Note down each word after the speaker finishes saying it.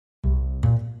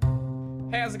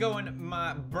Hey, how's it going,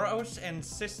 my bros and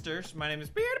sisters? My name is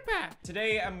PewDiePie.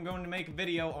 Today I'm going to make a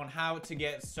video on how to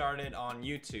get started on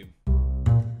YouTube.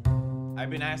 I've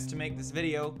been asked to make this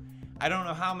video I don't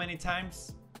know how many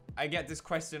times. I get this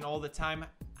question all the time.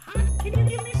 Can you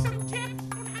give me some tips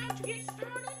on how to get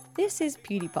started? This is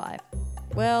PewDiePie.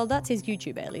 Well, that's his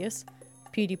YouTube alias.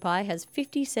 PewDiePie has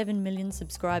 57 million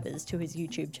subscribers to his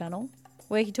YouTube channel,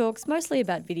 where he talks mostly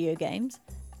about video games,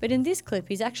 but in this clip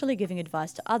he's actually giving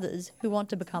advice to others who want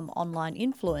to become online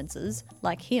influencers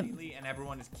like him. And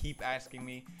everyone just keep asking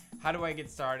me, how do I get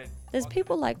started? There's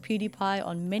people like PewDiePie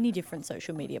on many different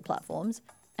social media platforms,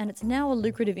 and it's now a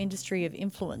lucrative industry of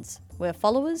influence, where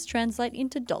followers translate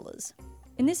into dollars.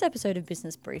 In this episode of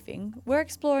Business Briefing, we're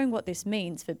exploring what this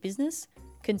means for business,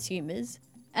 consumers,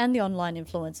 and the online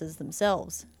influencers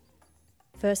themselves.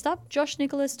 First up, Josh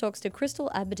Nicholas talks to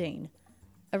Crystal Aberdeen,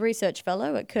 a research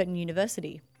fellow at Curtin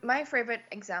University. My favorite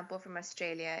example from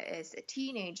Australia is a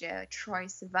teenager, Troye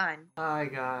Sivan. Hi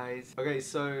guys. Okay,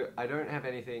 so I don't have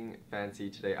anything fancy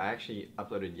today. I actually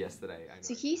uploaded yesterday.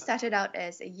 So he started out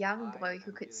as a young boy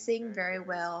who could sing very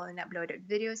well and uploaded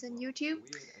videos on YouTube.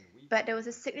 But there was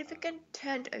a significant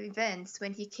turn of events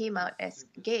when he came out as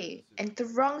gay, and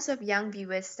throngs of young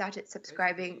viewers started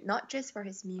subscribing not just for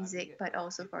his music but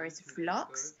also for his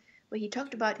vlogs, where he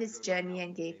talked about his journey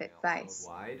and gave advice.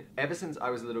 Ever since I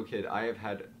was a little kid, I have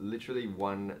had literally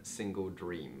one single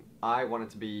dream. I wanted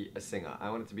to be a singer. I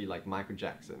wanted to be like Michael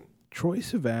Jackson. Troye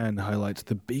Sivan highlights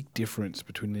the big difference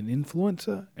between an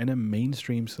influencer and a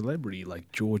mainstream celebrity like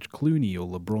George Clooney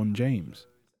or LeBron James.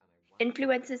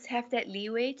 Influencers have that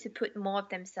leeway to put more of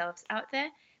themselves out there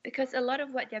because a lot of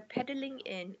what they're peddling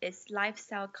in is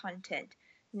lifestyle content,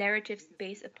 narratives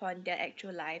based upon their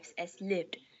actual lives as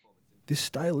lived. This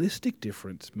stylistic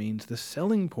difference means the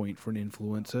selling point for an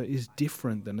influencer is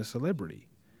different than a celebrity.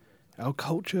 Our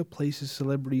culture places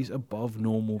celebrities above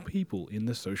normal people in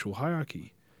the social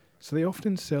hierarchy, so they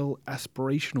often sell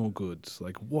aspirational goods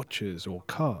like watches or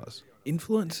cars.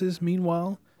 Influencers,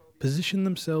 meanwhile, position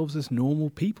themselves as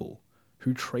normal people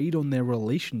who trade on their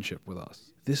relationship with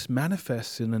us. This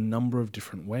manifests in a number of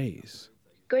different ways.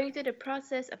 Going through the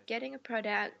process of getting a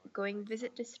product, going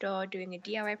visit the store, doing a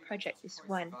DIY project is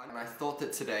one. And I thought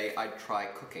that today I'd try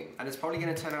cooking, and it's probably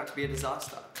going to turn out to be a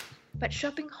disaster. But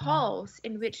shopping hauls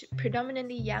in which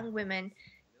predominantly young women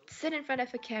sit in front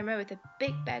of a camera with a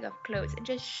big bag of clothes and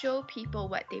just show people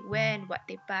what they wear and what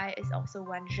they buy is also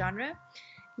one genre.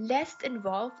 Less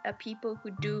involved are people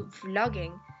who do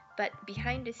vlogging, but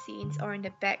behind the scenes or in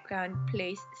the background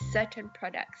place certain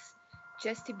products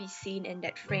just to be seen in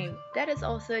that frame. That is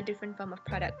also a different form of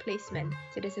product placement.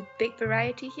 So there's a big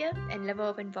variety here, and level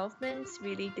of involvements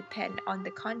really depend on the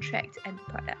contract and the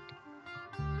product.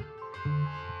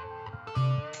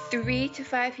 3 to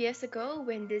 5 years ago,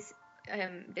 when this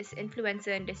influencer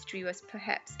industry was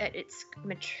perhaps at its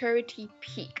maturity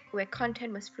peak, where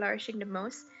content was flourishing the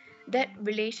most, that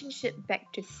relationship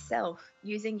back to self,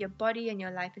 using your body and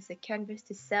your life as a canvas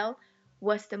to sell,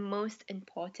 was the most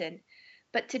important.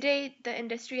 But today, the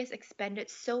industry has expanded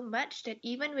so much that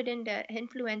even within the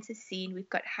influencer scene, we've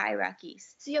got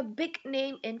hierarchies. So your big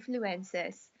name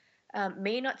influencers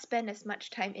may not spend as much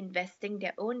time investing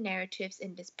their own narratives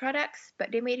in these products,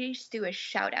 but they may just do a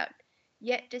shout out.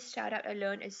 Yet this shout out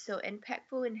alone is so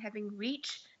impactful in having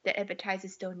reach that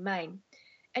advertisers don't mind.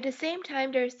 At the same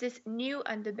time, there's this new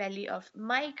underbelly of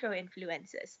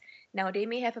micro-influencers. Now, they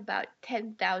may have about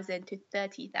 10,000 to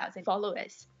 30,000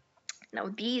 followers. Now,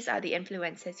 these are the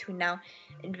influencers who now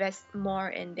invest more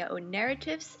in their own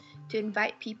narratives to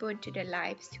invite people into their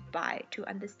lives to buy, to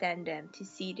understand them, to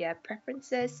see their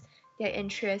preferences, their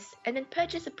interests, and then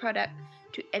purchase a product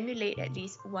to emulate at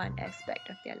least one aspect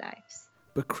of their lives.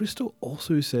 But Crystal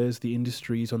also says the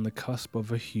industry is on the cusp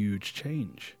of a huge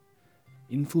change.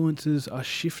 Influencers are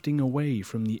shifting away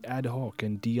from the ad hoc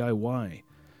and DIY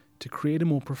to create a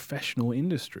more professional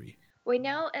industry. We're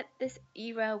now at this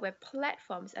era where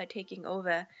platforms are taking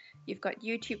over. You've got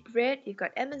YouTube Red, you've got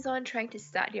Amazon trying to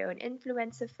start their own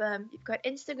influencer firm, you've got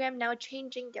Instagram now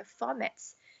changing their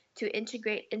formats to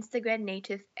integrate Instagram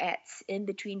native ads in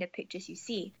between the pictures you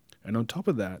see. And on top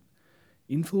of that,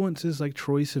 influencers like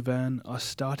Troye Sivan are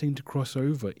starting to cross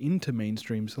over into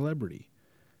mainstream celebrity,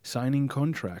 signing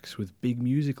contracts with big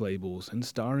music labels and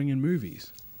starring in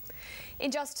movies. In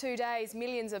just 2 days,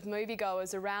 millions of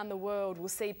moviegoers around the world will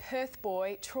see Perth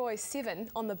boy Troye Sivan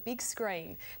on the big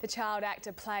screen. The child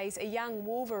actor plays a young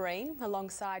Wolverine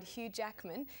alongside Hugh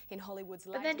Jackman in Hollywood's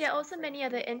latest... But then there are also many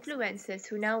other influencers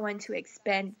who now want to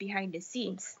expand behind the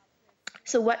scenes.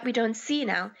 So what we don't see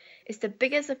now is the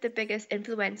biggest of the biggest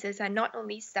influencers are not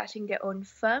only starting their own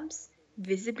firms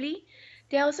visibly,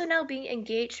 They're also now being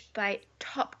engaged by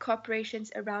top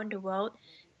corporations around the world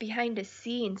behind the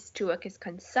scenes to work as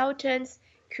consultants,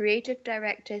 creative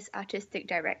directors, artistic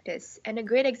directors. And a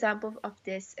great example of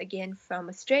this, again from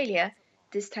Australia,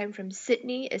 this time from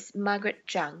Sydney, is Margaret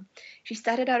Zhang. She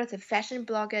started out as a fashion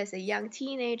blogger as a young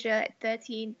teenager at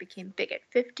 13, became big at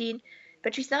 15,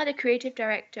 but she's now the creative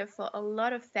director for a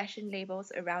lot of fashion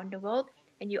labels around the world,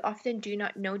 and you often do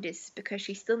not know this because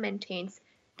she still maintains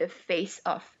the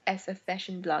face-off as a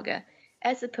fashion blogger,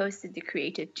 as opposed to the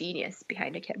creative genius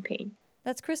behind the campaign.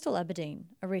 That's Crystal Aberdeen,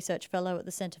 a research fellow at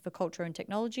the Centre for Culture and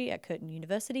Technology at Curtin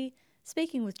University,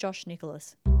 speaking with Josh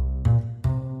Nicholas.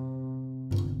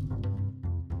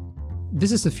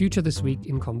 This is the Future This Week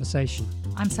in Conversation.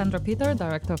 I'm Sandra Peter,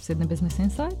 Director of Sydney Business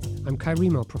Insights. I'm Kai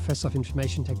Remo, Professor of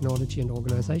Information Technology and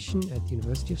Organisation at the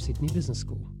University of Sydney Business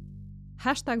School.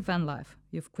 Hashtag van life.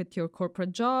 You've quit your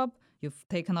corporate job, you've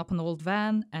taken up an old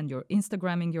van, and you're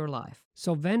Instagramming your life.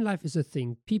 So van life is a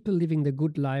thing. People living the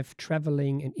good life,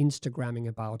 traveling and Instagramming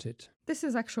about it. This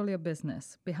is actually a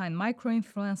business. Behind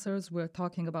micro-influencers, we're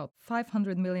talking about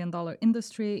 $500 million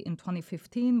industry in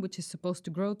 2015, which is supposed to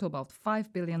grow to about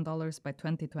 $5 billion by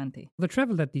 2020. The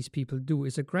travel that these people do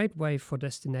is a great way for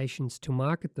destinations to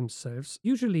market themselves.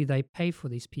 Usually they pay for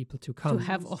these people to come. To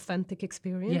have authentic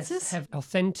experiences? Yes, have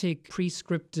authentic,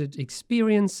 pre-scripted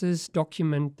experiences,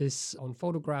 document this on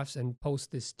photographs and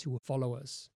post this to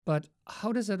followers. But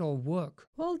how does it all work?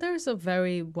 Well, there's a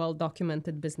very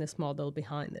well-documented business model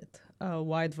behind it. A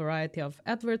wide variety of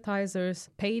advertisers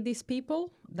pay these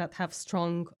people that have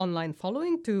strong online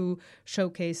following to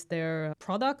showcase their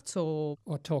products or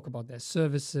talk about their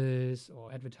services,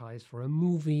 or advertise for a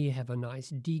movie, have a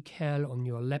nice decal on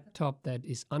your laptop that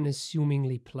is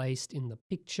unassumingly placed in the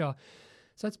picture.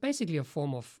 So it's basically a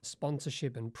form of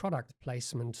sponsorship and product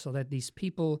placement so that these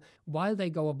people, while they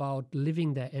go about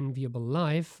living their enviable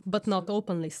life... But not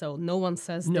openly so. No one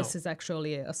says this is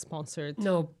actually a sponsored...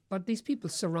 No, but these people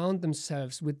surround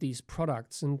themselves with these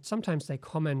products, and sometimes they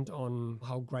comment on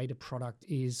how great a product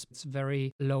is. It's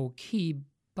very low key,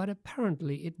 but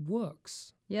apparently it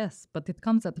works. Yes, but it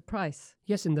comes at a price.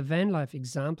 Yes, in the van life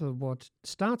example, what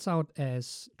starts out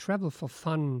as travel for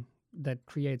fun that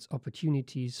creates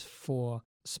opportunities for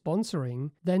sponsoring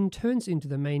then turns into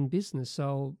the main business.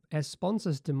 So as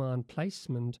sponsors demand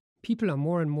placement, people are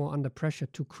more and more under pressure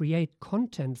to create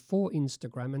content for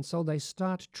Instagram, and so they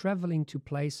start traveling to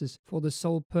places for the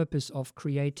sole purpose of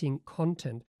creating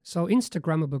content. So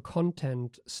Instagrammable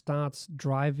content starts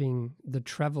driving the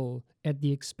travel at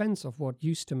the expense of what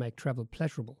used to make travel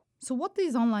pleasurable. So what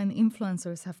these online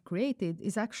influencers have created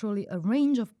is actually a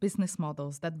range of business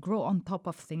models that grow on top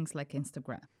of things like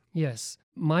Instagram. Yes.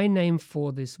 My name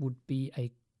for this would be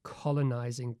a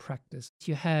colonizing practice.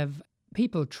 You have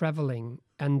people traveling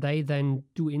and they then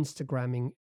do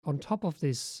Instagramming. On top of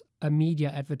this, a media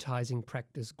advertising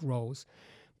practice grows.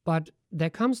 But there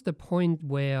comes the point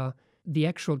where the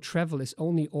actual travel is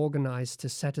only organized to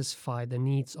satisfy the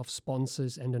needs of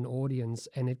sponsors and an audience,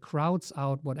 and it crowds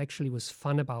out what actually was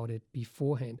fun about it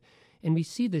beforehand. And we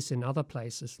see this in other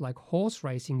places, like horse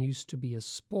racing used to be a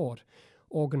sport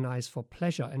organized for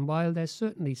pleasure. And while there's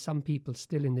certainly some people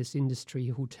still in this industry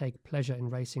who take pleasure in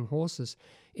racing horses,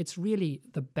 it's really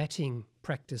the betting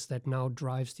practice that now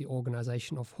drives the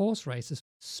organization of horse races.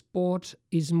 Sport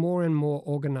is more and more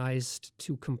organized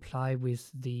to comply with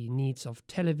the needs of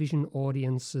television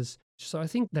audiences. So I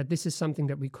think that this is something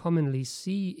that we commonly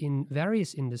see in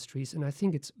various industries, and I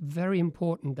think it's very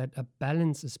important that a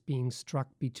balance is being struck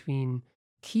between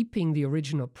keeping the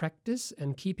original practice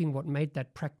and keeping what made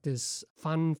that practice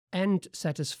fun and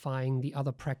satisfying the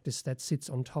other practice that sits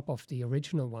on top of the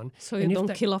original one. So you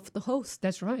don't kill off the host.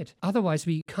 That's right. Otherwise,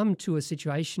 we come to a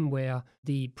situation where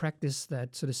the practice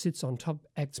that sort of sits on top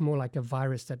acts more like a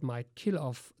virus that might kill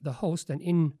off the host, and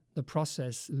in the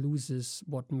process loses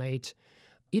what made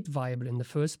it viable in the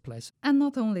first place. And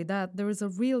not only that, there is a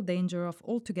real danger of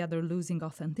altogether losing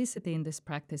authenticity in these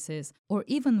practices, or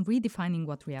even redefining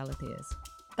what reality is.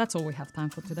 That's all we have time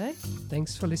for today.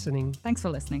 Thanks for listening. Thanks for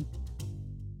listening.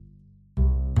 The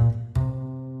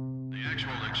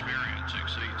actual experience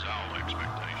exceeds all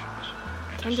expectations.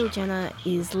 Kendall Jenner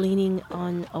is leaning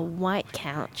on a white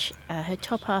couch. Her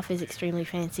top half is extremely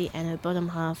fancy and her bottom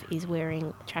half is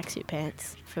wearing tracksuit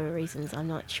pants for reasons I'm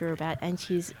not sure about, and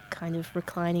she's kind of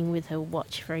reclining with her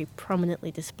watch very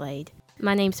prominently displayed.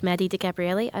 My name's Maddie De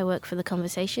Gabriele. I work for The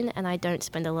Conversation and I don't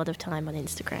spend a lot of time on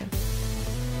Instagram.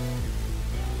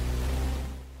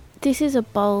 This is a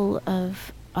bowl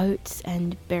of oats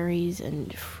and berries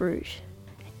and fruit.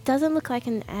 It doesn't look like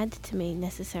an ad to me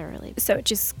necessarily. So it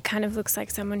just kind of looks like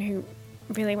someone who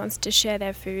really wants to share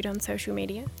their food on social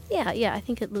media? Yeah, I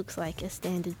think it looks like a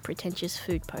standard pretentious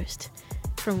food post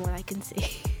from what I can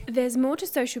see. There's more to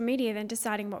social media than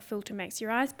deciding what filter makes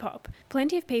your eyes pop.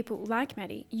 Plenty of people, like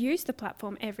Maddie, use the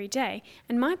platform every day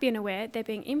and might be unaware they're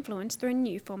being influenced through a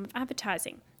new form of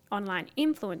advertising. Online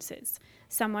influencers,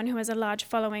 someone who has a large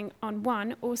following on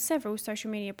one or several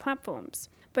social media platforms.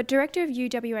 But Director of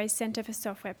UWA's Centre for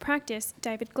Software Practice,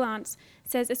 David Glantz,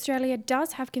 says Australia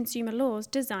does have consumer laws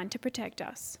designed to protect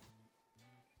us.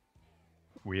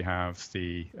 We have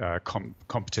the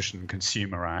Competition and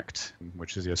Consumer Act,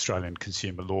 which is the Australian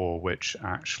consumer law, which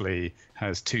actually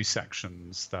has 2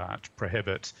 sections that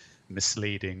prohibit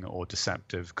misleading or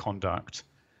deceptive conduct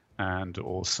and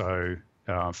also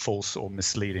false or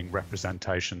misleading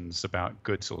representations about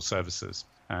goods or services.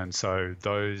 And so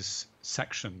those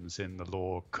sections in the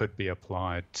law could be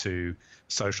applied to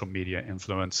social media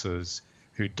influencers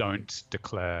who don't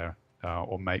declare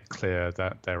or make clear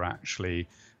that they're actually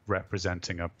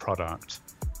representing a product.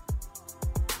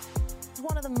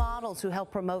 One of the models who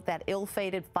helped promote that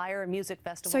ill-fated Fire and Music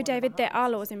Festival. So, David, there are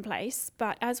laws in place,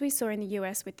 but as we saw in the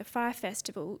US with the Fire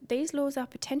Festival, these laws are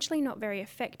potentially not very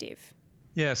effective.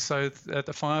 Yeah, so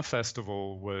the Fire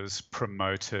Festival was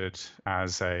promoted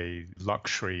as a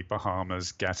luxury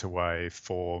Bahamas getaway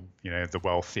for, the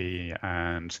wealthy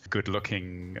and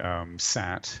good-looking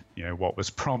set. What was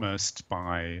promised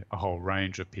by a whole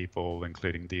range of people,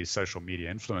 including these social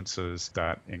media influencers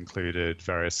that included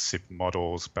various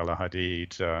supermodels, Bella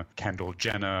Hadid, Kendall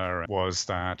Jenner, was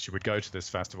that you would go to this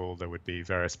festival, there would be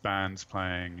various bands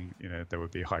playing, there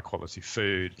would be high-quality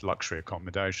food, luxury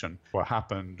accommodation. What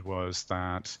happened was that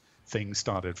things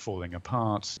started falling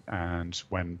apart, and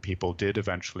when people did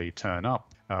eventually turn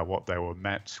up, what they were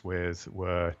met with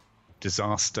were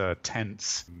disaster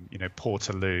tents,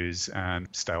 portaloos and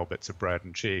stale bits of bread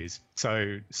and cheese.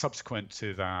 So subsequent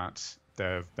to that,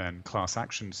 there have been class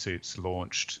action suits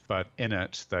launched, but in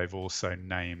it they've also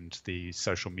named the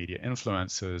social media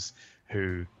influencers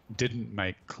who didn't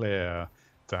make clear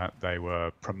that they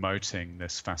were promoting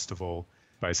this festival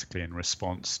basically in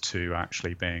response to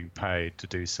actually being paid to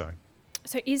do so.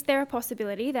 So is there a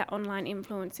possibility that online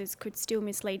influencers could still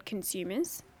mislead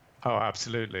consumers? Oh,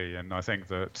 absolutely. And I think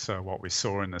that what we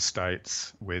saw in the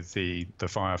States with the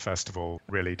Fire Festival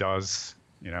really does,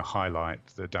 highlight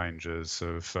the dangers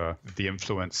of the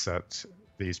influence that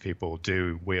these people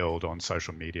do wield on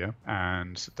social media,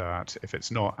 and that if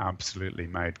it's not absolutely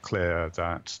made clear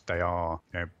that they are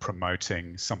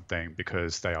promoting something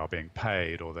because they are being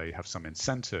paid or they have some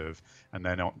incentive and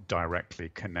they're not directly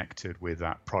connected with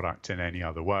that product in any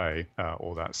other way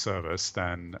or that service,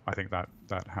 then I think that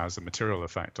has a material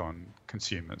effect on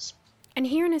consumers. And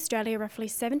here in Australia, roughly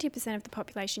 70% of the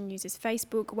population uses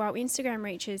Facebook, while Instagram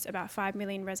reaches about 5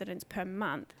 million residents per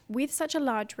month. With such a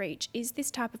large reach, is this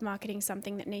type of marketing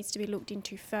something that needs to be looked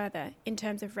into further in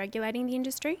terms of regulating the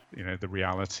industry? The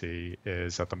reality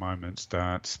is at the moment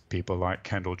that people like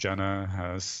Kendall Jenner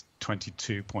has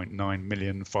 22.9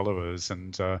 million followers,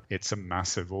 and it's a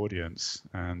massive audience.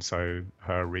 And so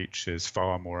her reach is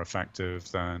far more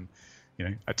effective than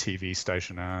a TV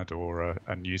station ad or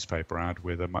a newspaper ad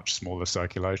with a much smaller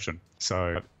circulation.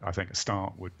 So I think a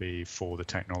start would be for the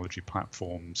technology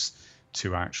platforms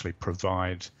to actually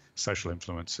provide social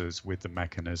influencers with the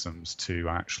mechanisms to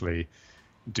actually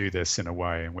do this in a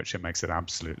way in which it makes it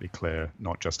absolutely clear,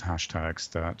 not just hashtags,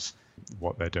 that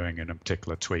what they're doing in a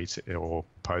particular tweet or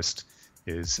post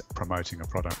is promoting a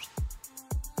product.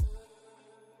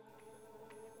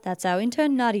 That's our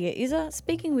intern Nadia Izza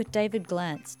speaking with David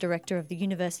Glantz, Director of the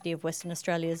University of Western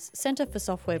Australia's Centre for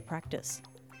Software Practice.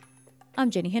 I'm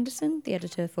Jenny Henderson, the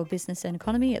Editor for Business and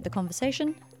Economy at The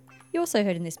Conversation. You also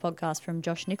heard in this podcast from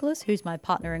Josh Nicholas, who's my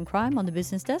partner in crime on the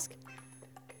business desk.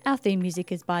 Our theme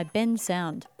music is by Ben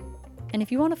Sound. And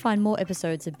if you want to find more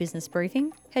episodes of Business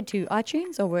Briefing, head to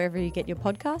iTunes or wherever you get your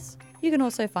podcasts. You can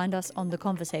also find us on The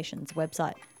Conversation's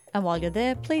website. And while you're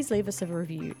there, please leave us a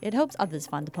review. It helps others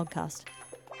find the podcast.